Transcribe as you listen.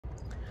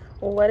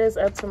What is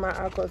up to my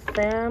Aqua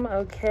fam?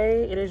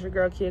 Okay, it is your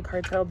girl Kia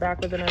Cartel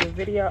back with another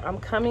video. I'm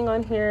coming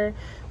on here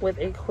with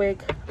a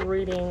quick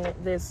reading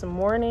this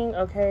morning.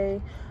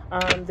 Okay,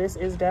 this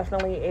is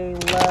definitely a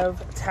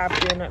love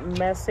tapped-in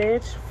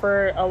message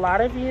for a lot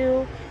of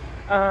you.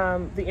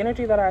 The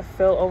energy that I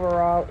feel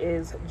overall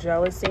is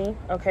jealousy.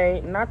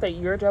 Okay, not that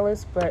you're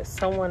jealous, but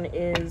someone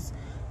is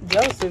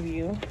jealous of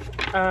you.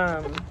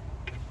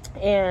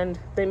 And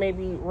they may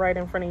be right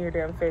in front of your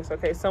damn face.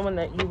 Okay, someone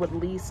that you would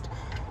least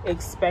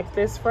expect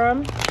this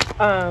from.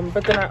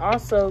 But then I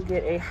also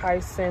get a high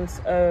sense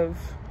of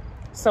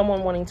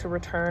someone wanting to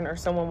return or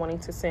someone wanting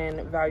to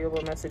send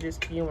valuable messages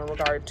to you in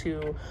regard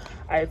to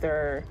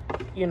either,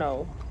 you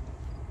know,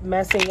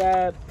 messing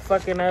up,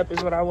 fucking up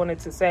is what I wanted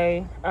to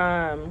say.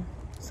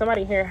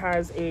 Somebody here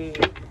has a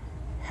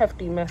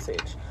hefty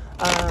message.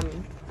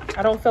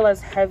 I don't feel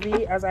as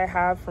heavy as I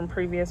have from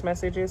previous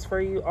messages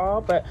for you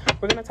all, but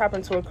we're going to tap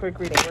into a quick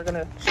reading. We're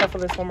going to shuffle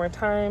this one more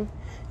time,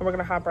 and we're going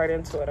to hop right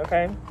into it,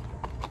 okay?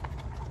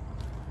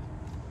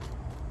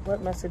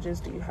 What messages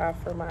do you have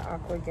for my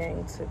Aqua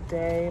gang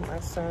today? My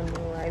sun,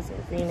 moon, rising,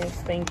 Venus,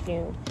 thank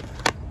you.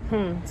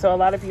 So a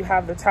lot of you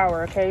have the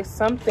Tower, okay?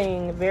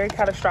 Something very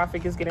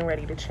catastrophic is getting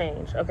ready to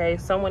change, okay?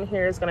 Someone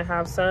here is going to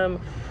have some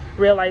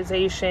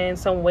realization,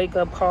 some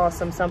wake-up call,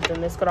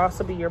 something. This could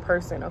also be your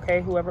person,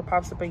 okay? Whoever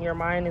pops up in your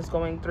mind is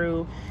going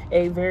through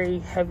a very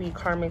heavy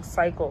karmic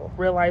cycle,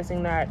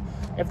 realizing that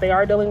if they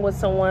are dealing with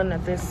someone,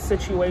 that this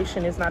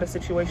situation is not a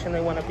situation they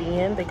want to be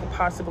in. They could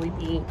possibly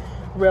be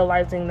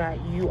realizing that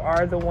you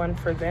are the one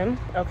for them,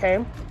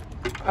 okay?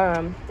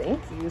 Thank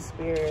you,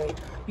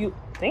 Spirit.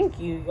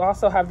 Thank you. You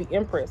also have the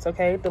Empress,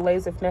 okay?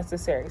 Delays if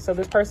necessary. So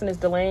this person is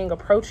delaying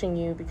approaching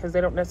you because they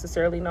don't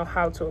necessarily know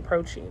how to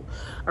approach you.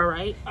 All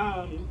right.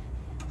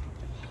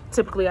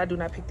 Typically I do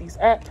not pick these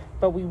up,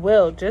 but we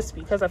will, just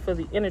because I feel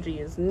the energy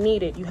is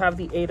needed. You have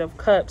the Eight of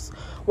Cups,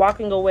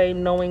 walking away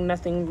knowing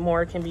nothing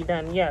more can be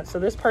done. Yeah. So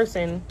this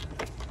person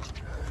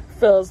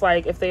feels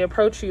like if they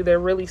approach you, they're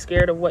really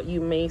scared of what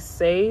you may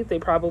say. They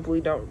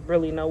probably don't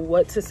really know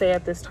what to say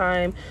at this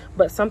time,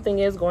 but something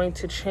is going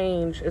to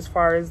change as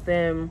far as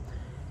them,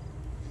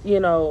 you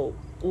know,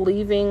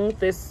 leaving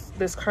this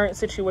current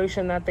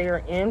situation that they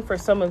are in. For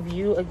some of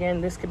you,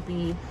 again, this could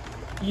be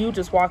you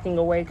just walking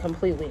away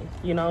completely.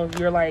 You know,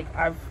 you're like,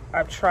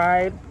 I've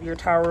tried. Your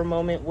Tower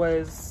moment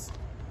was,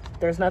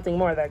 there's nothing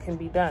more that can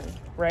be done,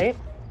 right?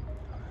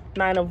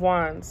 Nine of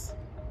Wands.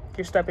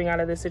 You're stepping out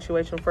of this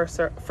situation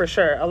for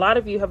sure. A lot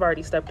of you have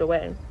already stepped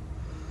away,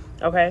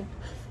 okay?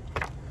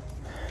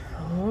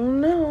 Oh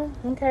no.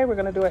 Okay, we're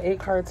gonna do an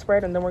 8-card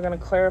spread, and then we're gonna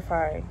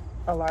clarify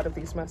a lot of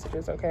these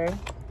messages, okay?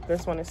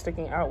 This one is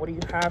sticking out. What do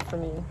you have for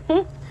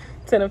me?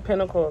 10 of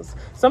Pentacles.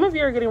 Some of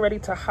you are getting ready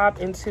to hop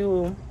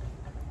into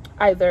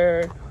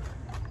either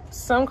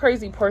some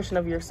crazy portion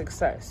of your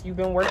success. You've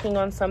been working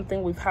on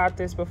something. We've had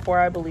this before,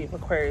 I believe,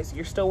 Aquarius.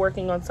 You're still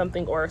working on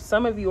something, or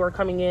some of you are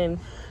coming in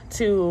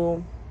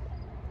to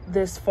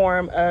this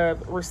form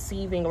of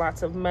receiving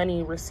lots of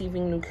money,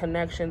 receiving new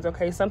connections,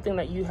 okay? Something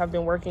that you have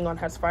been working on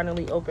has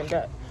finally opened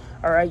up,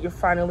 all right? You're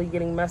finally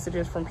getting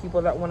messages from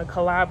people that want to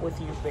collab with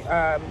you,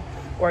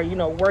 or, you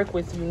know, work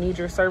with you, need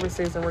your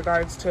services in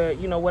regards to,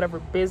 you know, whatever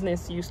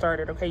business you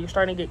started, okay? You're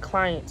starting to get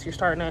clients. You're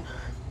starting to,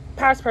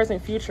 past,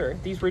 present, future.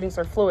 These readings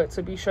are fluid,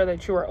 so be sure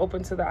that you are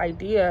open to the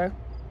idea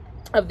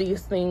of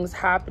these things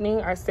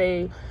happening. I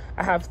say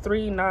I have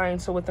 3, 9,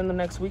 so within the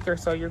next week or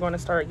so, you're going to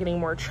start getting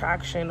more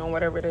traction on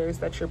whatever it is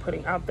that you're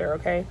putting out there,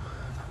 okay?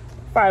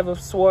 5 of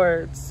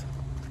Swords.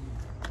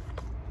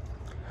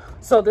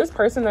 So this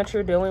person that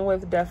you're dealing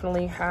with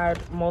definitely had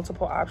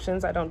multiple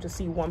options. I don't just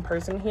see one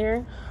person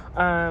here.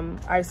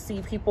 I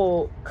see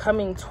people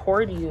coming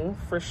toward you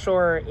for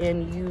sure,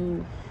 and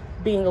you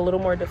being a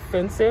little more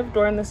defensive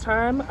during this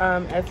time.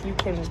 If you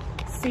can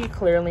see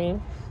clearly,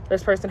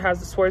 this person has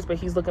the swords, but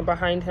he's looking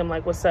behind him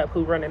like, what's up?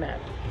 Who running at?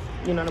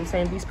 You know what I'm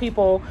saying? These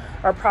people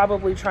are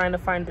probably trying to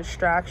find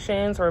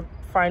distractions or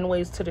find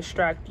ways to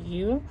distract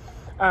you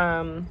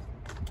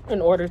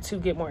in order to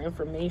get more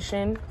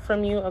information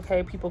from you,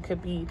 okay? People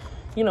could be,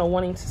 you know,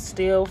 wanting to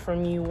steal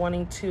from you,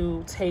 wanting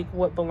to take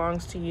what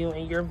belongs to you,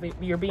 and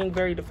you're being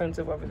very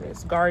defensive over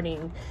this,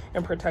 guarding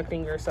and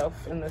protecting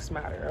yourself in this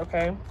matter,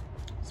 okay?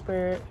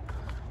 Spirit,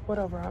 what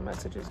overall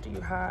messages do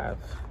you have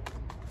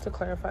to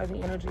clarify the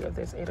energy of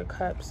this 8 of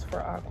Cups for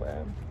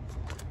Aqua?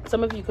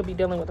 Some of you could be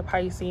dealing with a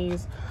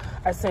Pisces.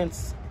 I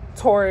sense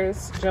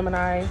Taurus,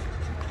 Gemini,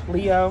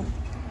 Leo.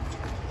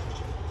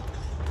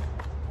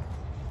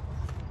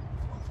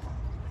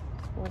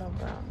 What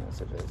overall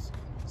messages?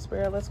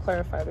 Spirit, let's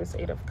clarify this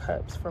 8 of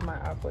Cups for my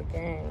Aqua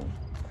gang.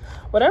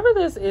 Whatever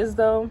this is,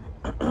 though,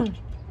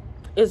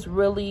 is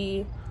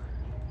really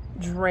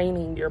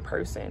draining your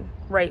person,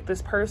 right?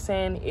 This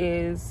person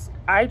is,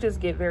 I just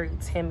get very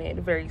timid,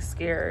 very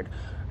scared.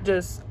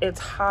 Just, it's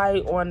high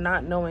on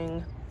not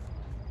knowing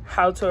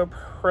how to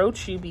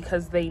approach you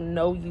because they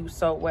know you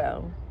so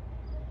well.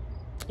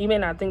 You may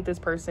not think this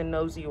person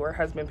knows you or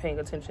has been paying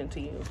attention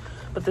to you,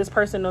 but this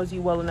person knows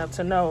you well enough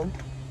to know,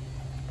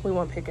 we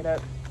won't pick it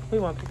up. We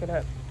won't pick it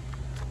up.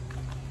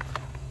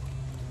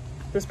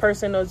 This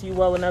person knows you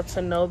well enough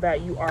to know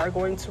that you are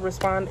going to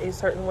respond a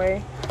certain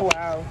way.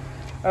 Wow.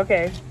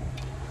 Okay.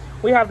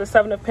 We have the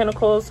Seven of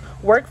Pentacles.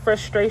 Work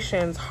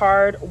frustrations,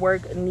 hard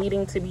work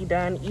needing to be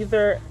done,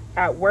 either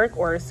at work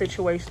or a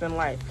situation in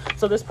life.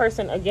 So this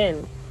person,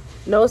 again,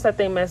 knows that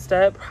they messed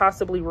up,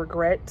 possibly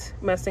regret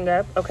messing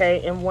up,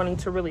 okay, and wanting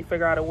to really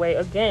figure out a way.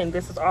 Again,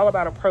 this is all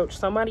about approach.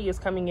 Somebody is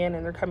coming in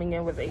and they're coming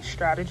in with a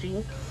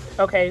strategy,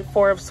 okay.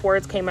 Four of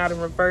Swords came out in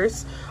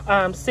reverse.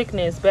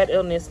 Sickness, bed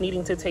illness,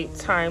 needing to take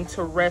time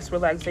to rest,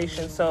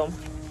 relaxation. So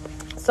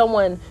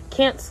someone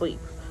can't sleep,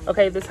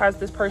 okay. This has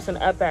this person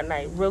up at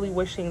night, really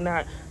wishing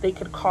that they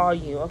could call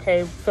you,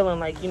 okay, feeling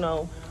like, you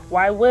know,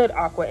 why would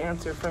Aqua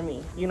answer for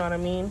me? You know what I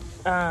mean?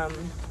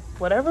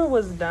 Whatever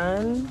was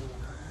done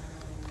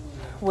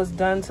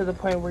to the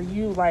point where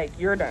you, like,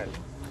 you're done.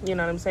 You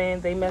know what I'm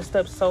saying? They messed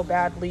up so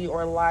badly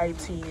or lied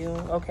to you,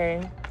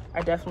 okay?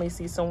 I definitely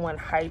see someone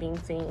hiding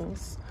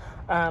things.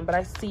 But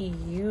I see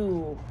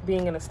you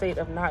being in a state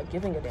of not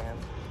giving a damn.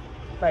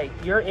 Like,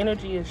 your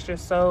energy is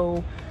just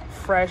so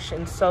fresh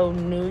and so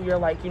new. You're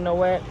like, you know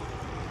what?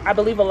 I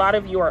believe a lot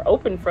of you are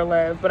open for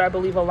love, but I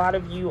believe a lot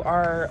of you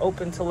are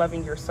open to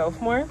loving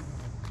yourself more.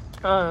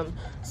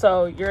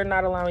 So you're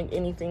not allowing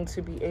anything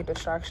to be a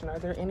distraction. Are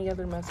there any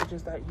other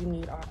messages that you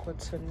need Aqua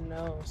to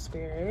know,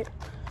 Spirit,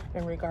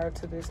 in regard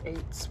to this 8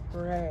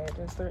 spread?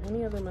 Is there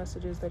any other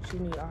messages that you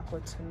need Aqua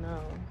to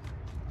know?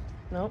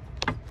 Nope.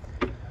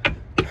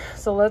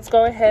 So let's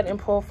go ahead and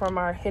pull from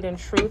our Hidden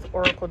Truth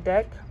Oracle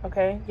deck.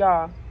 Okay,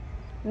 y'all,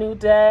 new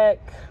deck.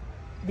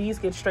 These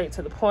get straight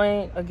to the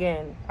point.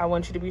 Again, I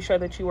want you to be sure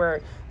that you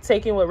are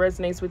taking what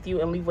resonates with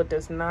you and leave what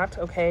does not,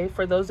 okay?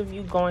 For those of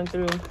you going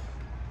through,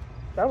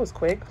 that was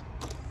quick.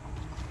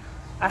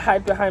 I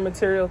hide behind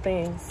material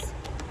things.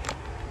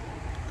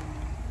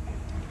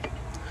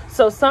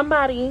 So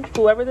somebody,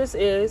 whoever this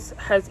is,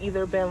 has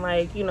either been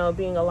like, you know,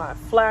 being a lot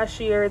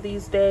flashier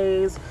these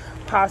days,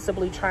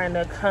 possibly trying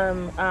to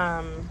come,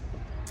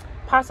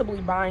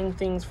 possibly buying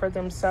things for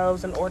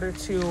themselves in order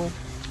to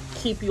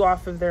keep you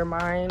off of their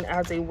mind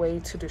as a way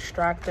to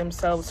distract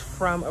themselves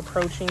from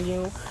approaching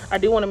you. I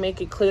do want to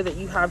make it clear that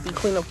you have the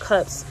Queen of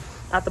Cups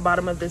at the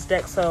bottom of this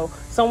deck. So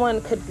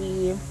someone could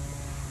be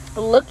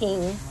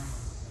looking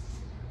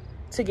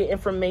to get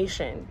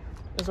information,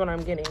 is what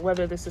I'm getting,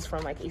 whether this is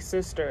from like a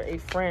sister, a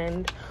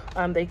friend.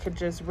 They could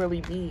just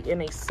really be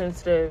in a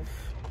sensitive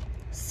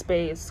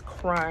space,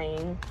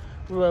 crying,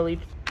 really,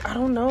 I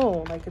don't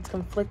know, like it's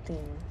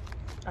conflicting.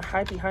 I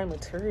hide behind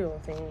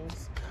material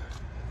things.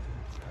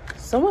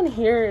 Someone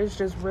here is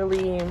just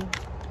really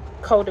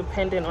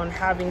codependent on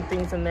having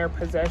things in their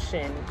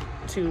possession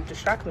to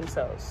distract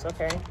themselves,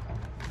 okay?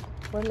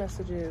 What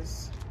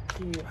messages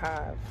do you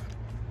have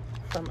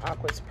from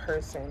Aqua's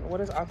person?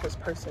 What is Aqua's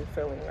person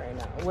feeling right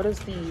now? What is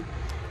the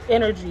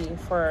energy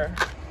for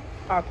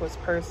Aqua's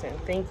person?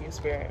 Thank you,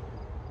 Spirit.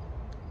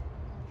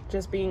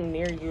 Just being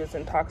near you is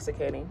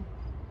intoxicating.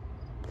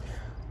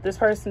 This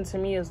person to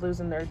me is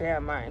losing their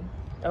damn mind,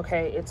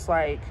 okay? It's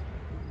like,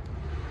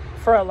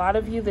 for a lot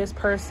of you, this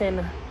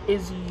person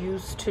is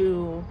used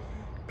to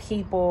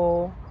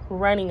people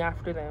running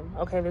after them,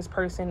 okay? This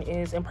person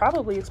is, and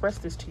probably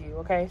expressed this to you,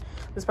 okay?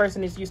 This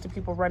person is used to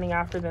people running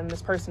after them.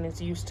 This person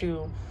is used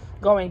to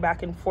going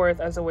back and forth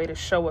as a way to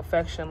show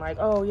affection, like,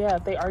 oh yeah,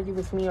 if they argue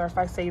with me or if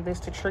I say this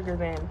to trigger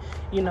them,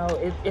 you know,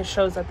 it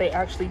shows that they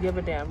actually give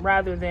a damn,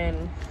 rather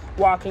than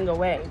walking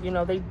away. You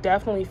know, they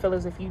definitely feel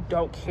as if you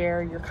don't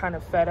care, you're kind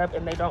of fed up,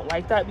 and they don't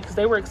like that because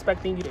they were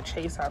expecting you to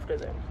chase after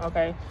them,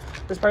 okay?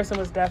 This person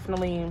was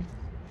definitely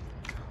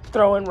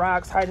throwing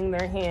rocks, hiding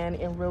their hand,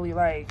 and really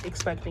like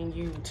expecting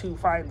you to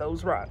find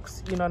those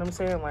rocks. You know what I'm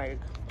saying? Like,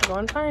 go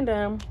and find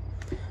them.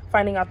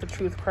 Finding out the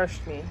truth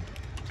crushed me.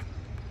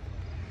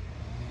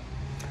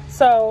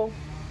 So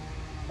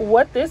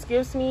what this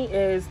gives me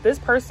is this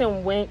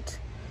person went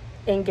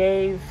and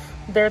gave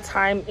their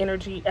time,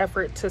 energy,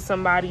 effort to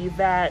somebody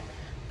that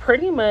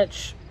pretty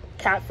much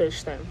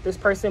catfished them. This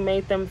person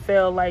made them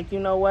feel like, you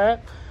know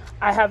what?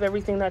 I have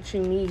everything that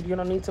you need. You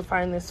don't need to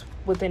find this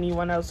with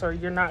anyone else, or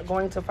you're not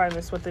going to find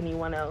this with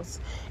anyone else.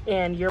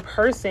 And your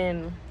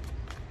person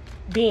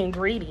being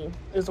greedy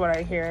is what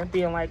I hear.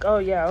 Being like, oh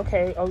yeah,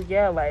 okay, oh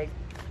yeah, like,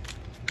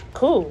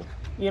 cool.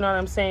 You know what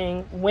I'm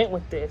saying? Went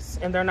with this,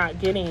 and they're not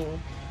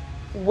getting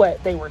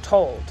what they were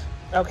told.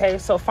 Okay,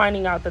 so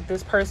finding out that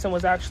this person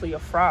was actually a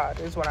fraud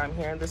is what I'm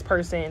hearing. This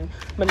person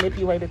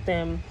manipulated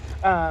them.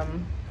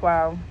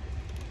 Wow.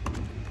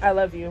 I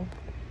love you.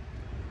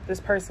 This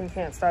person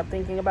can't stop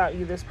thinking about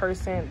you. This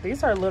person,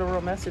 these are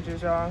literal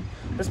messages, y'all.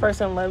 This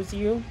person loves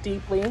you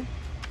deeply.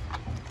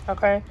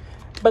 Okay,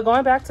 but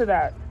going back to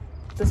that,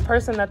 this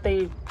person that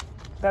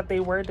they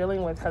were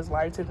dealing with has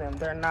lied to them.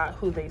 They're not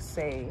who they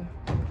say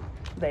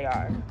they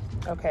are.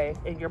 Okay,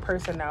 and your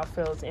person now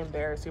feels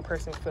embarrassed. Your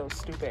person feels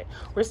stupid.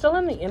 We're still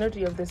in the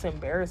energy of this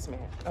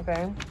embarrassment.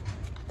 Okay,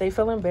 they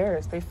feel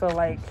embarrassed. They feel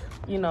like,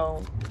 you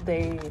know,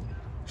 they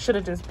should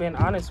have just been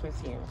honest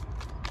with you.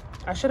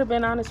 I should have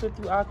been honest with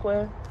you,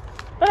 Aqua,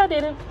 but I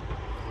didn't.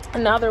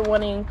 And now they're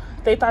wanting,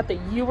 they thought that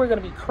you were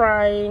going to be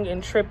crying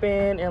and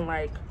tripping and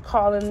like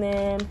calling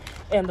them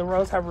and the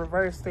roles have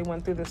reversed. They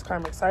went through this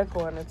karmic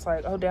cycle, and it's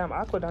like, oh damn,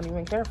 Aqua don't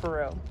even care for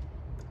real.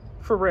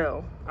 For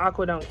real.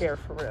 Aqua don't care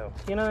for real.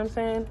 You know what I'm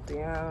saying?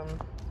 Damn.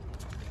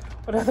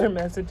 What other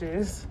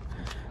messages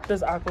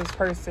does Aqua's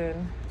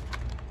person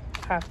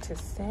have to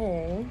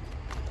say?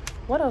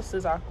 What else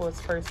is Aqua's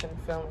person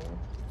feeling?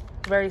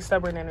 Very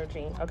stubborn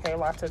energy. Okay,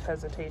 lots of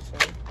hesitation.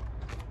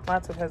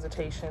 Lots of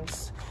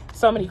hesitations.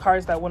 So many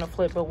cards that want to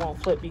flip but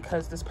won't flip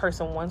because this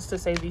person wants to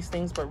say these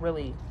things but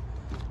really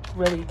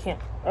can't.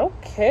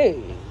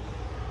 Okay.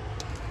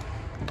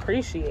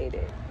 Appreciate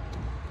it.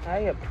 I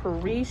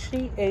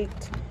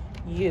appreciate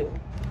you.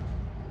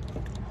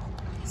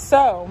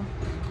 So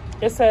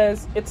it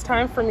says it's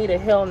time for me to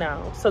heal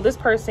now. So this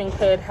person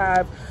could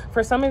have,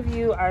 for some of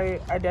you, I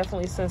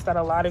definitely sense that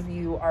a lot of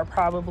you are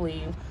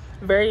probably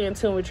very in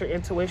tune with your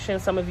intuition.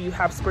 Some of you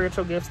have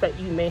spiritual gifts that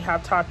you may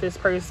have taught this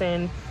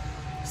person.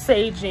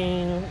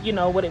 Saging, you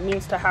know, what it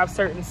means to have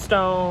certain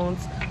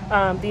stones,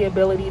 the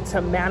ability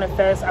to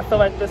manifest. I feel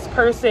like this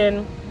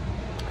person,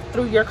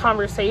 through your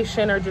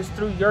conversation or just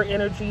through your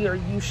energy or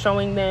you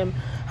showing them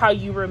how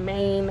you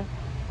remain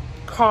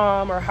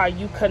calm or how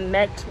you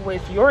connect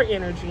with your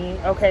energy,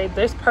 okay,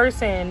 this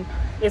person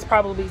is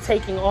probably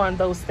taking on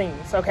those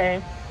things,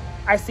 okay?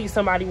 I see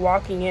somebody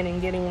walking in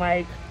and getting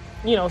like,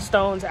 you know,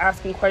 stones,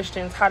 asking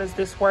questions, how does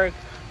this work?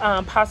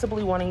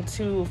 Possibly wanting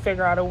to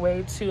figure out a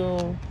way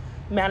to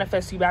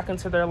manifest you back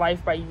into their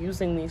life by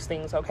using these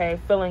things, okay?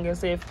 Feeling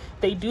as if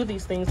they do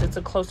these things, it's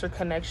a closer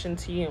connection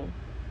to you.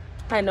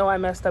 I know I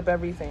messed up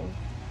everything.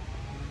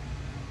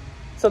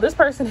 So this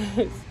person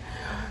is,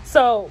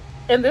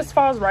 and this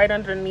falls right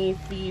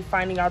underneath the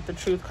finding out the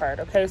truth card,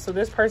 okay? So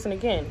this person,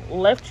 again,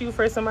 left you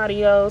for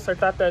somebody else or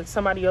thought that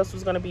somebody else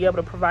was going to be able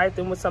to provide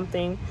them with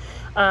something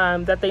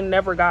that they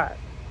never got.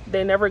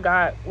 They never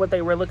got what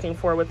they were looking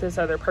for with this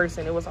other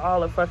person. It was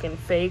all a fucking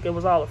fake. It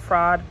was all a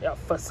fraud, a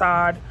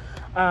facade.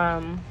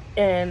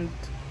 And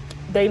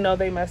they know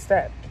they messed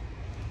up.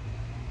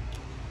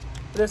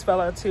 This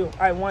fella too,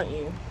 I want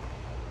you,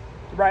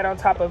 right on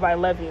top of I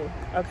love you,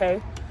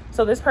 okay?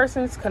 So this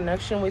person's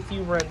connection with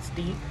you runs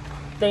deep.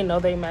 They know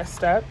they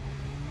messed up.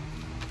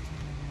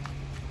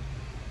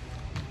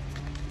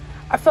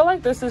 I feel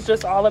like this is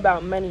just all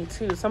about money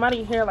too.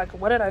 Somebody here, like,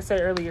 what did I say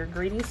earlier?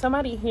 Greedy.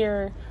 Somebody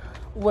here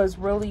was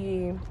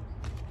really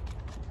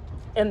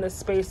in the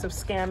space of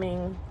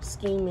scamming,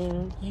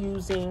 scheming,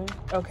 using,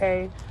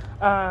 okay?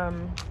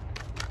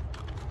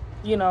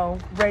 You know,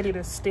 ready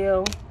to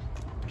steal.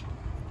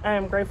 I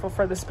am grateful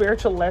for the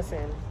spiritual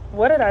lesson.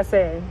 What did I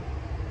say?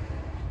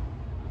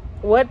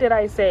 What did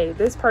I say?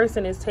 This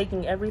person is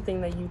taking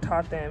everything that you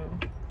taught them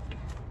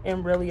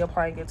and really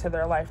applying it to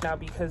their life now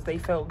because they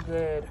felt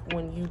good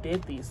when you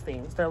did these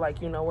things. They're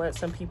like, you know what?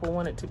 Some people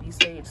wanted to be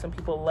sage. Some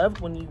people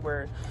loved when you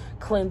were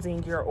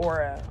cleansing your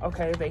aura.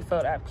 Okay, they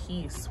felt at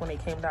peace when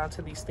it came down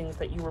to these things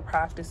that you were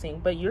practicing.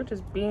 But you're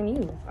just being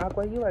you.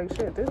 Aqua, you like,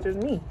 shit, this is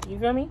me. You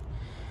feel me?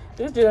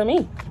 This is just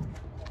me.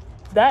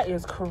 That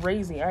is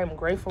crazy. I am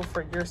grateful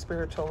for your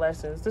spiritual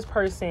lessons. This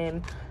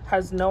person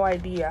has no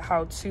idea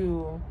how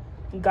to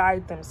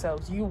guide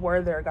themselves. You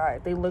were their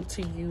guide. They look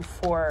to you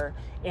for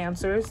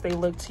answers. They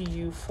look to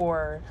you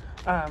for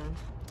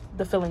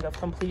the feeling of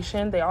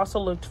completion. They also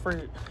looked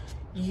for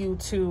you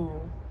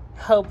to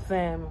help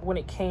them when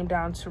it came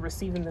down to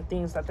receiving the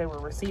things that they were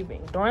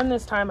receiving. During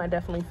this time, I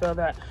definitely feel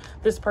that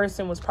this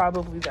person was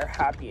probably their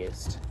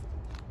happiest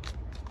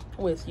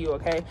with you,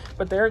 okay?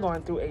 But they're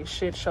going through a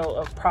shit show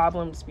of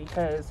problems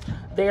because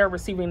they are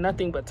receiving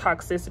nothing but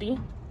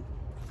toxicity.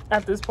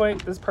 At this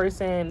point, this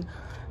person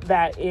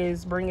that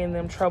is bringing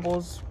them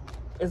troubles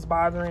is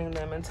bothering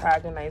them,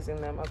 antagonizing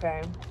them,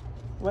 okay?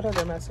 What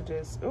other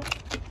messages?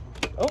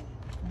 Oh,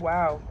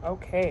 wow,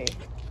 okay.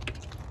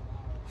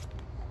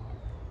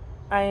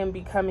 I am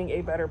becoming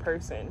a better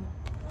person.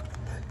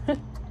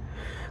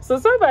 So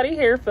somebody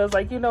here feels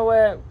like, you know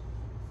what?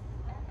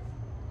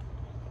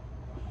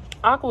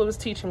 Aqua was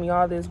teaching me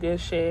all this good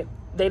shit.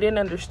 They didn't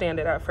understand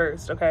it at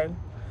first, okay?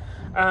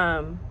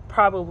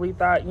 Probably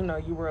thought, you know,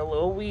 you were a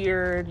little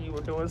weird. You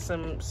were doing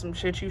some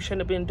shit you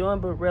shouldn't have been doing,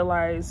 but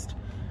realized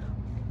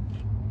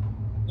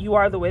you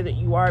are the way that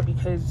you are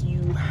because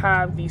you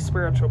have these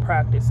spiritual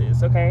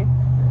practices, okay?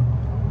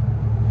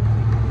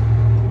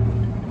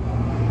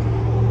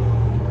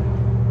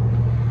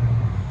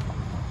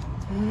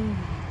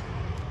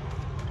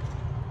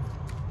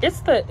 It's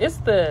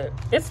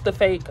the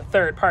fake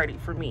third party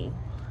for me.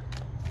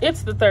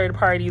 It's the third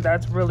party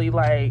that's really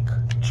like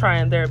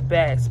trying their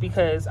best,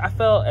 because I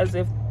felt as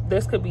if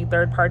this could be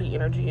third party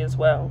energy as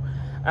well.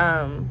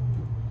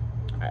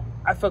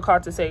 I feel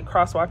called to say,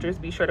 cross watchers,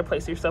 be sure to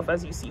place yourself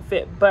as you see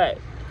fit. But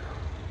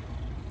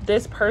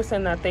this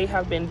person that they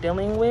have been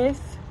dealing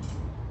with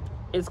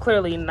is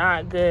clearly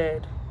not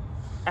good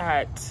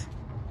at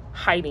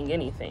hiding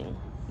anything.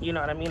 You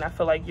know what I mean? I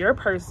feel like your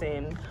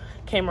person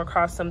came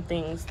across some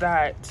things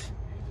that,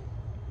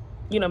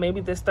 you know, maybe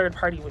this third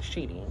party was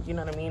cheating. You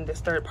know what I mean? This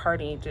third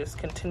party just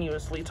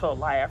continuously told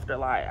lie after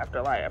lie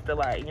after lie after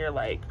lie. And you're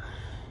like,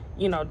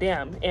 you know,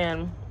 damn.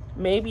 And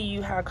maybe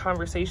you had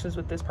conversations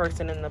with this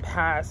person in the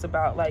past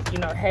about like, you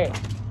know, hey,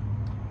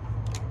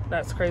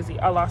 That's crazy.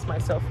 I lost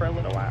myself for a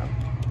little while.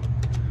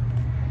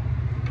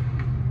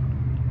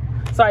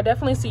 So I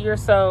definitely see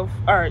yourself,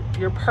 or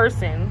your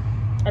person,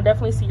 I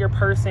definitely see your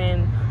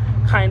person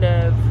kind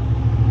of,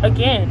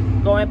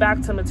 again, going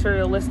back to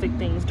materialistic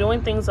things,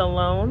 doing things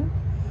alone,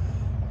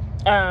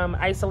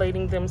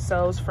 isolating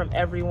themselves from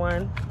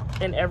everyone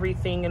and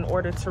everything in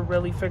order to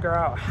really figure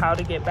out how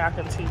to get back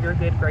into your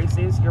good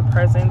graces, your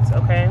presence,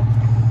 okay?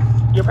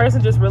 Your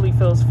person just really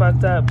feels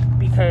fucked up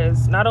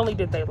because not only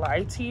did they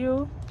lie to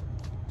you,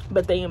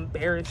 but they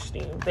embarrassed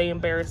you. They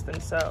embarrassed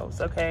themselves,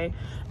 okay?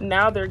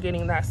 Now they're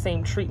getting that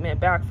same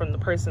treatment back from the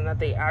person that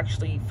they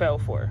actually fell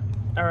for,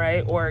 all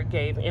right? Or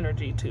gave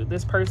energy to.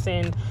 This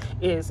person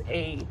is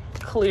a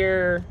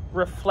clear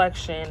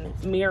reflection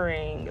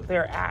mirroring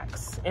their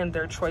acts and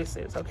their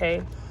choices,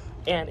 okay?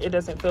 And it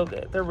doesn't feel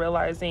good. They're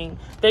realizing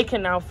they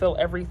can now feel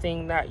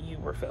everything that you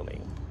were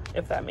feeling,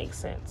 if that makes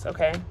sense,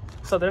 okay?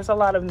 So there's a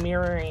lot of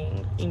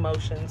mirroring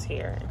emotions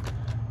here.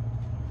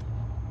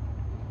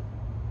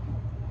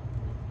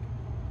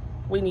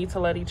 We need to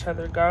let each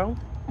other go.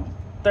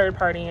 Third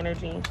party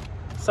energy.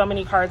 So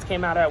many cards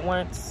came out at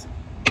once.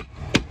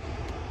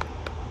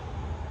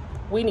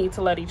 We need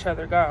to let each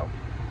other go.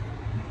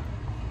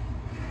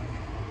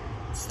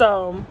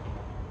 So,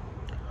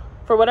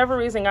 for whatever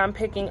reason, I'm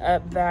picking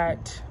up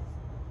that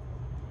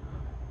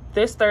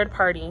this third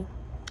party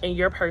and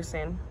your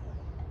person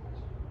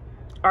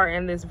are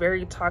in this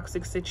very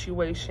toxic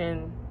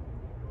situation.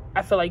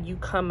 I feel like you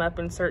come up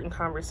in certain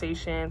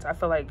conversations. I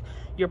feel like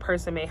your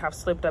person may have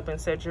slipped up and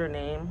said your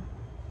name.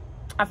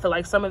 I feel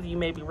like some of you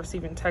may be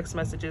receiving text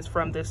messages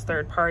from this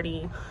third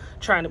party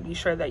trying to be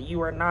sure that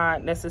you are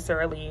not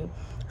necessarily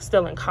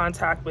still in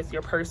contact with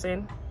your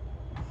person.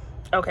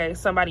 Okay,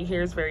 somebody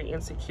here is very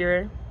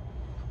insecure.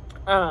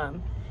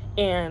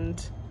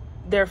 And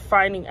they're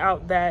finding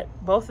out that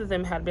both of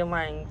them had been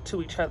lying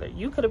to each other.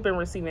 You could have been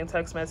receiving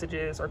text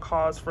messages or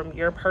calls from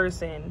your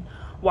person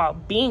while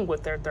being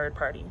with their third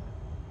party.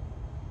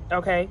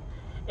 Okay,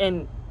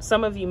 and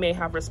some of you may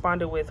have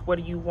responded with, what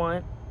do you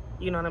want?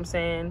 You know what I'm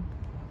saying?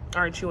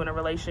 Aren't you in a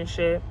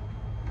relationship?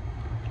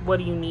 What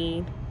do you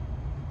need?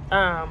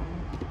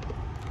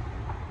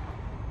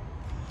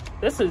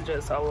 This is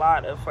just a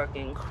lot of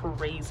fucking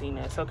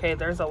craziness, okay?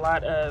 There's a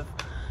lot of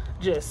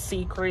just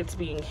secrets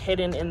being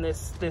hidden in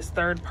this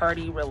third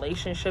party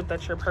relationship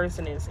that your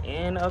person is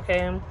in,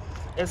 okay?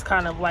 It's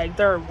kind of like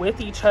they're with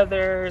each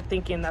other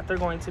thinking that they're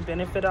going to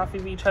benefit off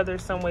of each other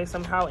some way,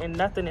 somehow, and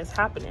nothing is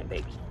happening,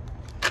 baby.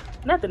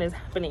 Nothing is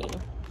happening.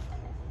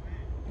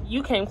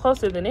 You came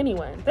closer than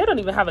anyone. They don't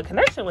even have a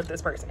connection with this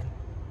person.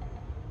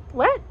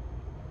 What?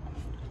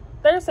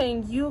 They're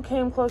saying you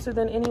came closer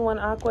than anyone,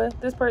 Aqua.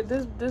 This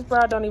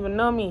broad don't even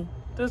know me.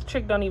 This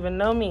chick don't even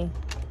know me.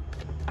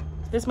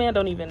 This man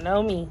don't even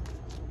know me.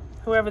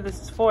 Whoever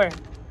this is for.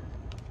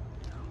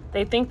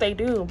 They think they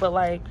do, but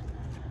like,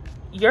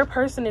 your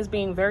person is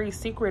being very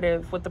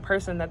secretive with the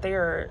person that they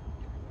are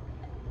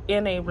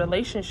in a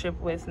relationship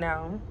with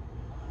now,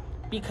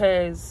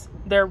 because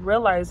they're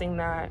realizing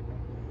that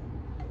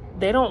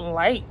they don't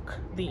like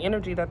the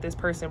energy that this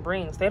person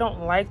brings. They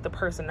don't like the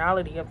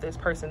personality of this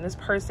person. This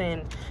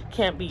person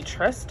can't be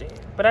trusted.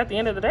 But at the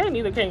end of the day,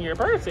 neither can your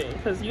person,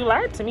 because you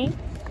lied to me.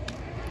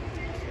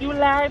 You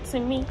lied to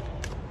me.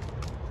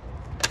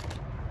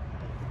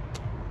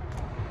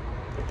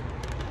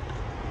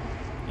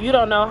 You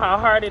don't know how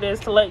hard it is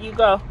to let you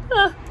go.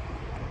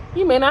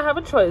 You may not have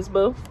a choice,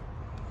 boo.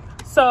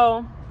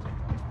 So,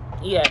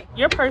 yeah,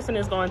 your person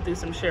is going through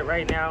some shit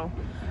right now.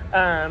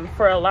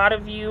 For a lot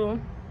of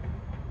you,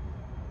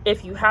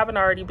 if you haven't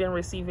already been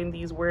receiving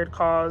these weird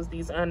calls,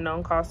 these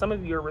unknown calls, some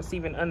of you are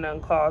receiving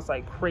unknown calls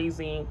like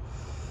crazy.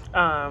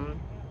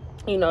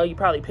 You know, you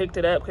probably picked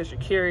it up because you're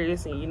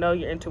curious and you know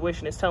your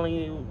intuition is telling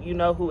you, you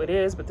know who it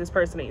is, but this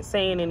person ain't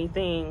saying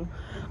anything.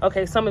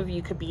 Okay, some of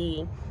you could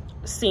be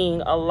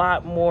seeing a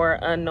lot more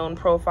unknown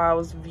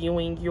profiles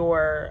viewing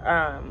your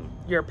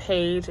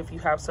page if you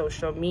have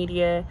social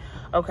media.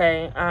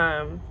 Okay,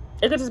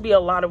 it could just be a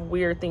lot of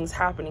weird things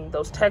happening.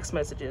 Those text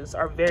messages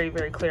are very,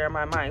 very clear in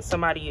my mind.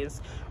 Somebody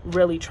is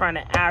really trying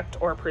to act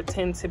or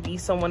pretend to be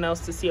someone else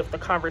to see if the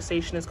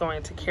conversation is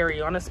going to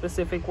carry on a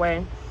specific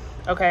way.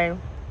 Okay.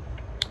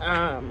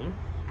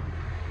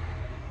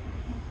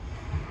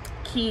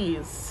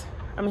 Keys.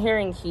 I'm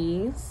hearing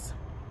keys.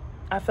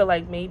 I feel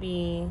like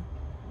maybe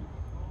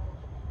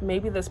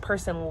this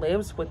person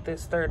lives with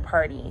this third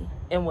party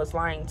and was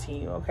lying to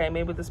you. Okay,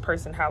 maybe this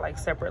person had like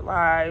separate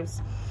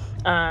lives.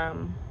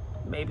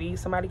 Maybe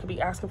somebody could be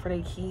asking for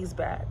their keys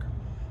back.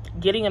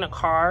 Getting in a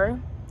car,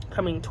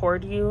 coming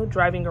toward you,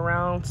 driving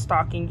around,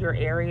 stalking your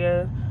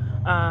area,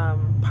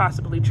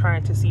 possibly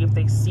trying to see if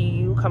they see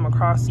you, come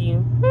across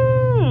you.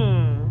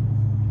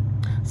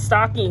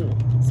 Stalking.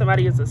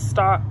 Somebody is a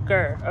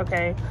stalker,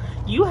 okay?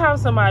 You have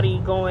somebody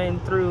going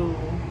through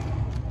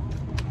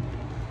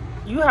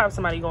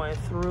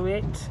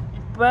it,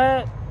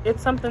 but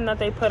it's something that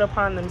they put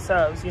upon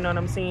themselves. You know what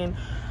I'm saying?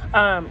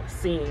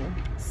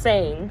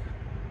 Saying,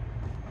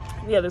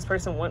 yeah, this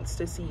person wants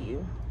to see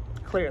you,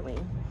 clearly.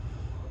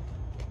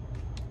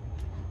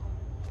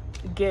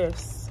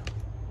 Gifts.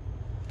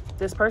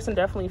 This person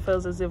definitely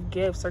feels as if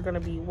gifts are going to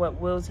be what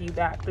wills you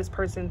back. This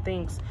person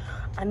thinks,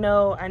 I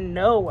know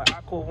what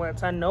Aqua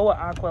wants. I know what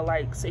Aqua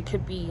likes. It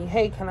could be,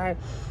 hey, can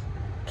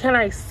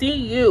I see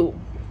you?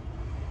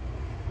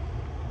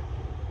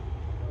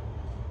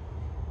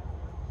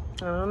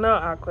 I don't know,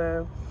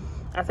 Aqua.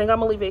 I think I'm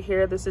gonna leave it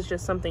here. This is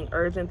just something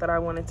urgent that I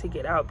wanted to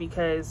get out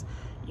because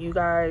you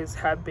guys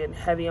have been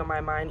heavy on my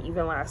mind.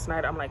 Even last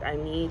night, I'm like, I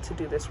need to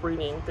do this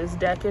reading. This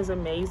deck is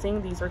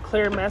amazing. These are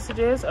clear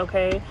messages,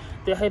 okay?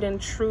 The Hidden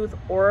Truth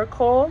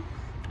Oracle,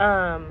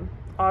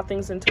 all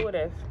things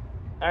intuitive,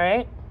 all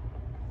right?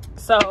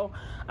 So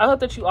I hope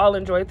that you all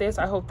enjoyed this.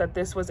 I hope that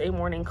this was a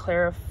morning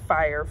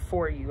clarifier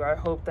for you. I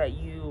hope that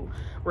you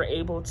were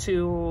able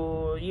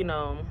to, you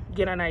know,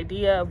 get an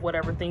idea of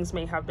whatever things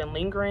may have been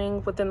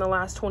lingering within the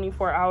last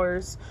 24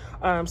 hours.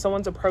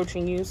 Someone's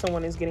approaching you.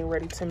 Someone is getting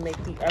ready to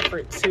make the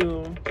effort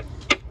to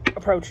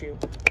approach you.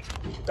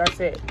 That's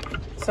it.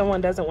 Someone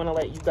doesn't want to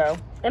let you go.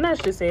 And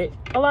that's just it.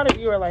 A lot of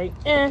you are like,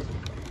 eh.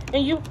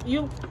 And you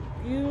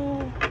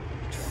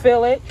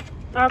feel it.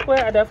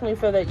 Aqua, I definitely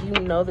feel that you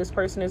know this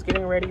person is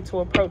getting ready to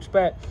approach,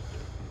 but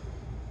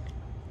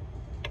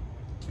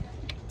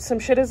some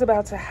shit is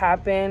about to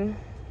happen,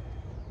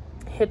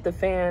 hit the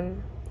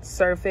fan,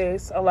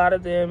 surface. A lot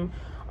of them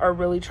are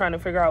really trying to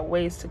figure out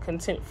ways to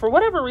continue. For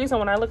whatever reason,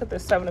 when I look at the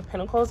Seven of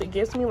Pentacles, it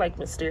gives me like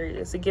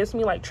mysterious. It gives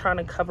me like trying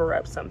to cover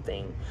up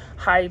something,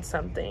 hide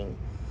something.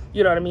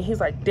 You know what I mean? He's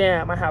like,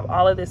 damn, I have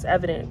all of this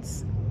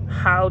evidence.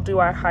 How do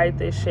I hide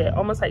this shit?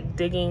 Almost like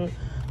digging,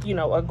 you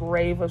know, a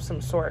grave of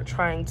some sort,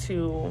 trying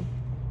to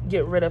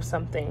get rid of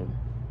something.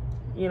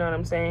 You know what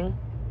I'm saying?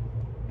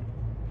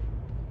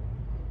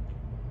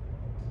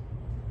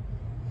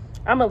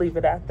 I'm gonna leave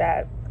it at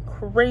that.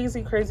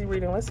 Crazy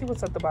reading. Let's see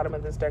what's at the bottom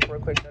of this deck real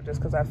quick, though,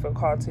 just because I feel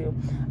called to.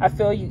 I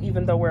feel you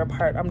even though we're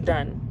apart. I'm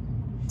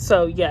done.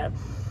 So yeah,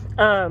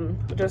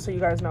 just so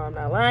you guys know, I'm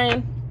not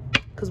lying,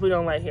 because we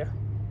don't lie here.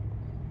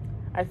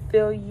 I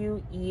feel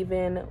you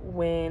even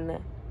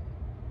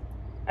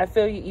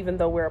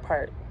though we're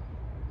apart.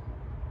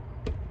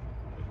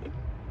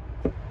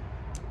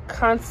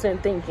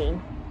 Constant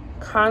thinking,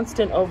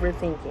 constant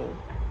overthinking,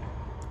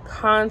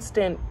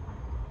 constant,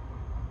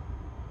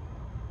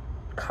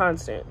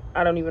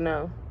 I don't even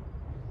know.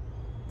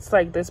 It's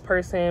like this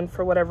person,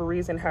 for whatever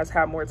reason, has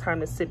had more time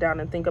to sit down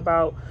and think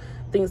about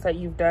things that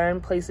you've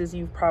done, places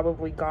you've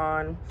probably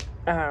gone,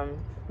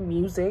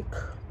 music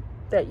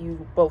that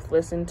you both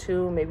listen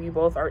to. Maybe you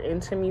both are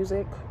into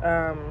music.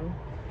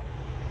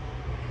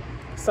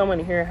 Someone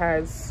here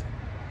has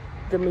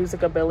the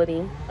music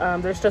ability.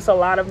 There's just a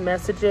lot of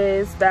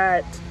messages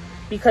that,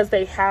 because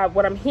they have,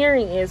 what I'm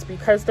hearing is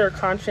because their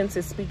conscience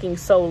is speaking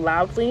so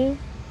loudly,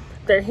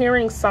 they're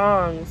hearing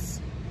songs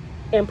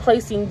and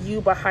placing you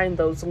behind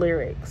those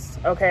lyrics,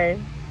 okay?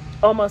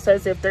 Almost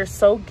as if they're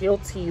so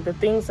guilty. The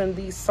things in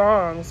these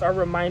songs are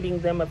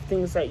reminding them of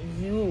things that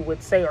you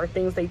would say or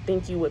things they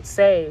think you would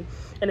say,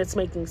 and it's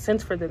making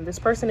sense for them. This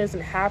person isn't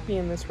happy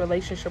in this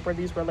relationship or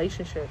these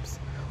relationships,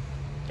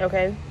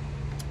 okay?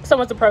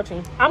 Someone's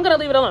approaching. I'm gonna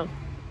leave it alone.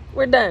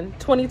 We're done.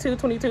 22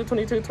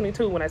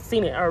 when I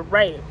seen it. All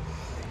right.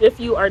 If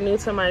you are new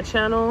to my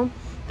channel,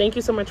 thank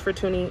you so much for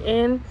tuning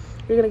in.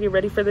 You're gonna get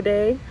ready for the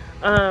day.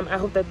 I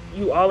hope that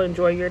you all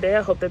enjoy your day.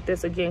 I hope that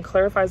this again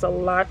clarifies a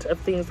lot of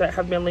things that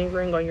have been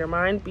lingering on your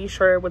mind. Be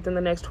sure within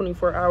the next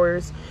 24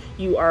 hours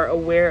you are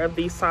aware of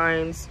these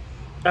signs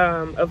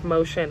of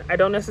motion. I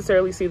don't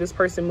necessarily see this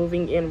person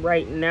moving in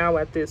right now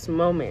at this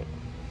moment,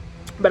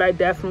 but I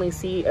definitely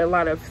see a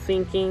lot of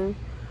thinking.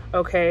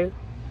 Okay,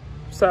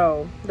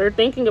 so they're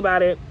thinking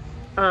about it.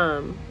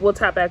 We'll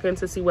tap back in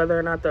to see whether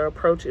or not the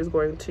approach is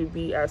going to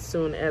be as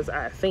soon as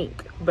I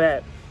think.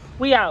 But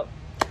we out.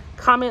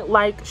 Comment,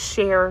 like,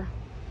 share,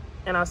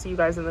 and I'll see you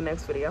guys in the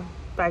next video.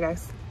 Bye,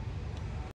 guys.